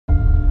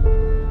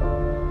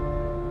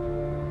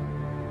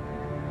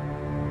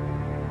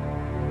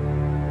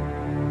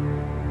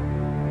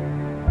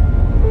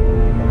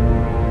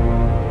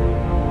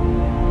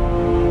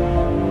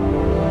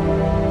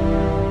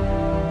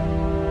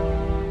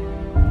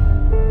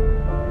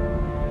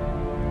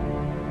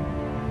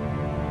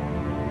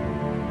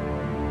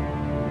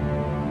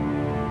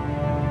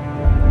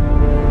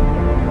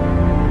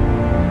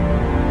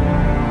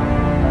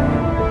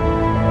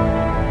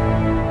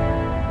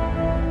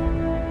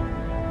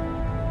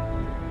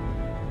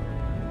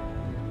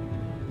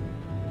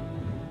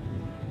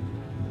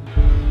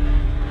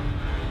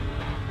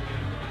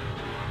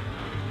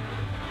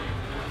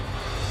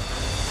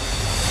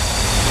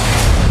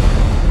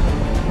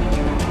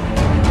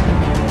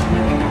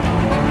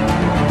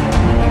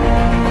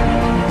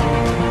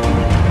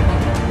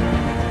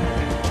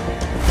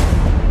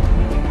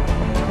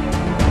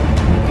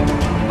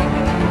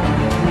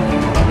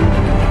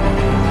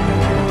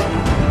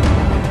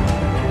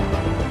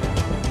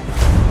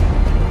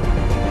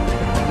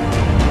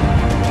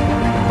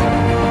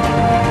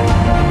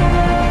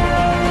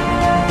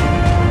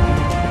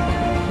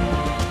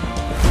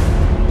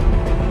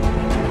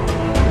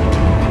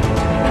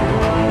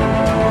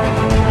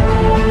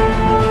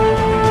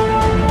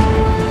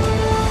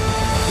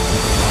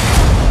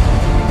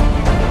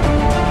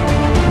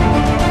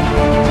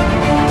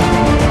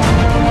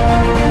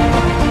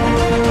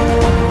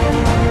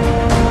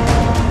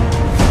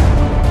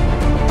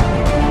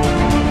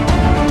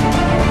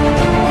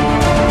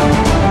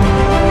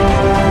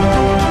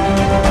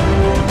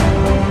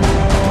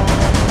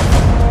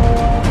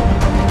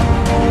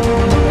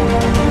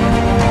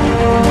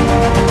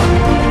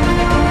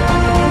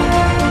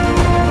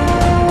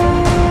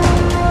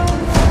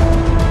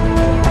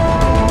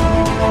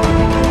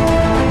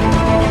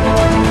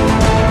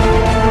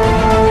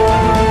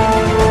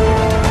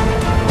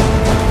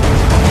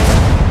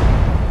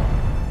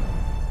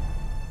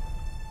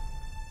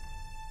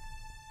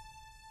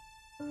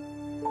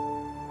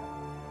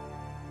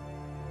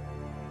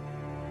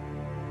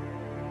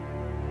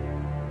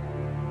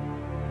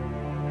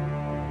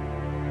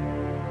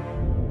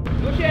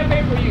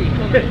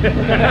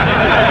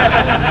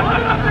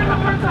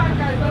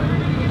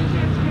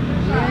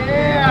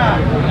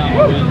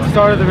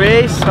Started the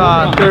race,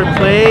 third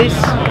place.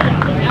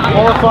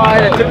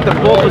 Qualified. I took the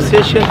pole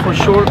position for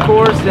short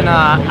course, and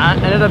I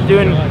ended up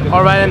doing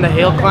all right in the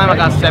hill climb. I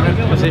got 7th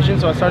position,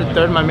 so I started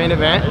third in my main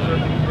event.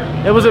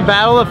 It was a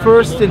battle at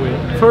first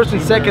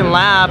and second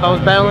lap. I was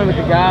battling with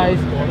the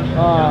guys,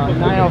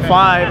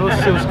 905.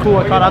 It was cool.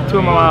 I caught up to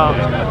him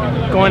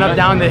going up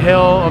down the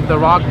hill of the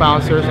rock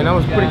bouncers, and that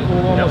was pretty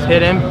cool. Almost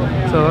hit him,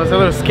 so it was a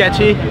little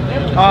sketchy.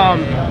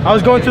 I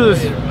was going through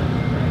this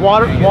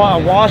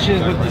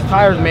washes with these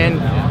tires, man,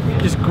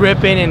 just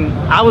gripping, and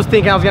I was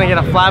thinking I was gonna get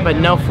a flat, but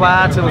no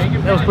flats. It was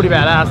pretty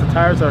badass. The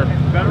tires are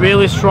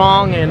really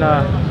strong, and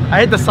I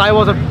hit the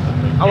sidewalls a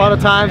lot of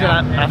times, and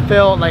I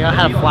felt like I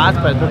had flats,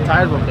 but the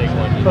tires were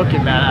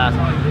looking badass.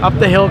 Up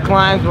the hill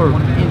climbs were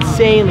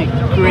insanely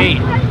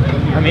great.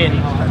 I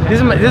mean, this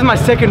is my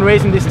second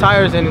race in these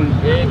tires, and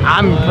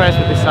I'm impressed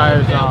with these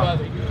tires now.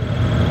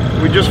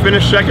 We just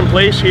finished second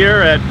place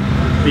here at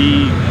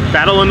the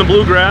Battle in the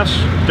Bluegrass,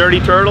 Dirty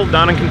Turtle,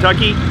 down in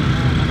Kentucky.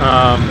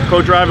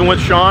 Co-driving with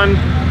Sean.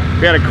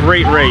 We had a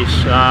great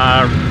race.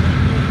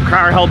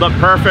 Car held up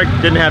perfect,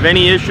 didn't have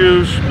any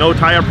issues, no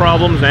tire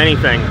problems,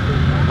 anything.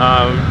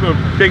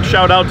 Big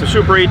shout out to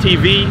Super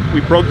ATV.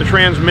 We broke the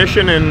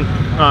transmission in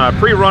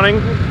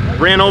pre-running,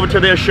 ran over to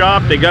their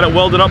shop, they got it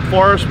welded up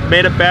for us,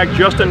 made it back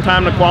just in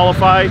time to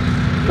qualify.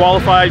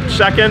 Qualified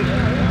second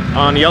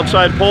on the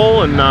outside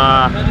pole, and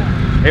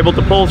able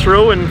to pull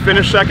through and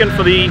finish second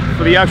for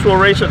the actual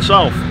race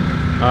itself.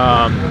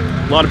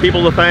 A lot of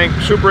people to thank: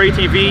 Super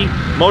ATV,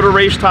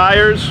 MotoRace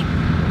Tires,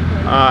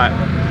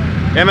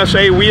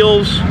 MSA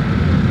Wheels,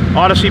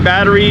 Odyssey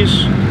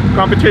Batteries,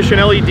 Competition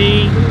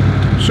LED,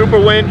 Super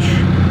Winch,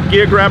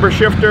 Gear Grabber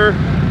Shifter,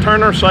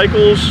 Turner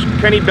Cycles,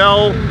 Kenny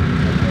Bell,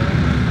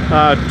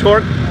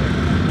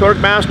 Torque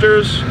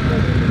Masters.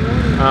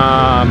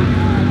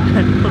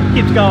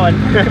 Keeps going.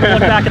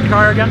 Look back at the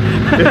car again.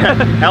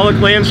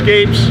 Haluch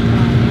Landscapes,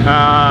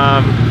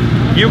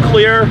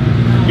 Uclear,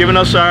 giving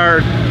us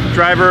our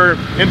driver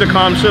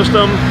intercom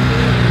system.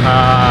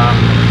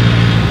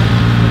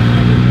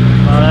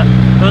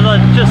 Those are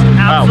just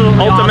absolutely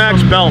Ultimax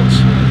awesome belts.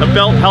 The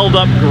belt held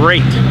up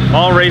great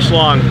all race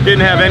long.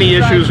 Didn't have any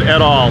issues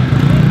at all.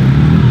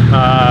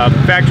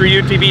 Factory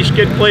UTV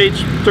skid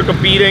plates took a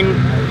beating.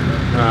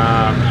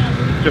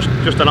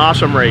 Just an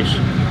awesome race.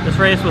 This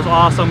race was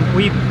awesome.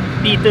 We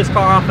beat this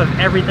car off of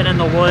everything in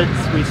the woods.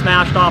 We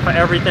smashed off of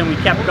everything. We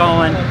kept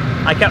going.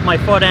 I kept my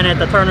foot in it.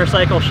 The Turner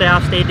cycle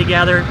shaft stayed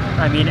together.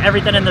 I mean,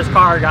 everything in this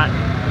car got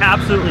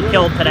absolutely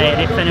killed today,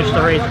 and it finished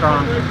the race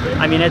strong.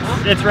 I mean,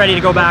 it's ready to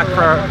go back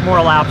for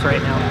more laps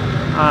right now.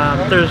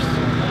 There's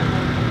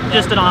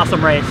just an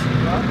awesome race.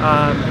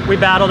 We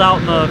battled out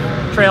in the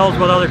trails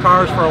with other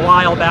cars for a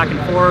while, back and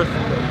forth.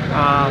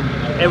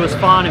 It was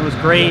fun, it was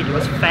great, it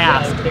was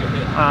fast.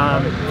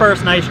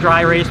 First nice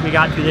dry race we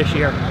got to this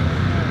year.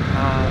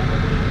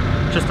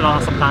 Just an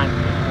awesome time.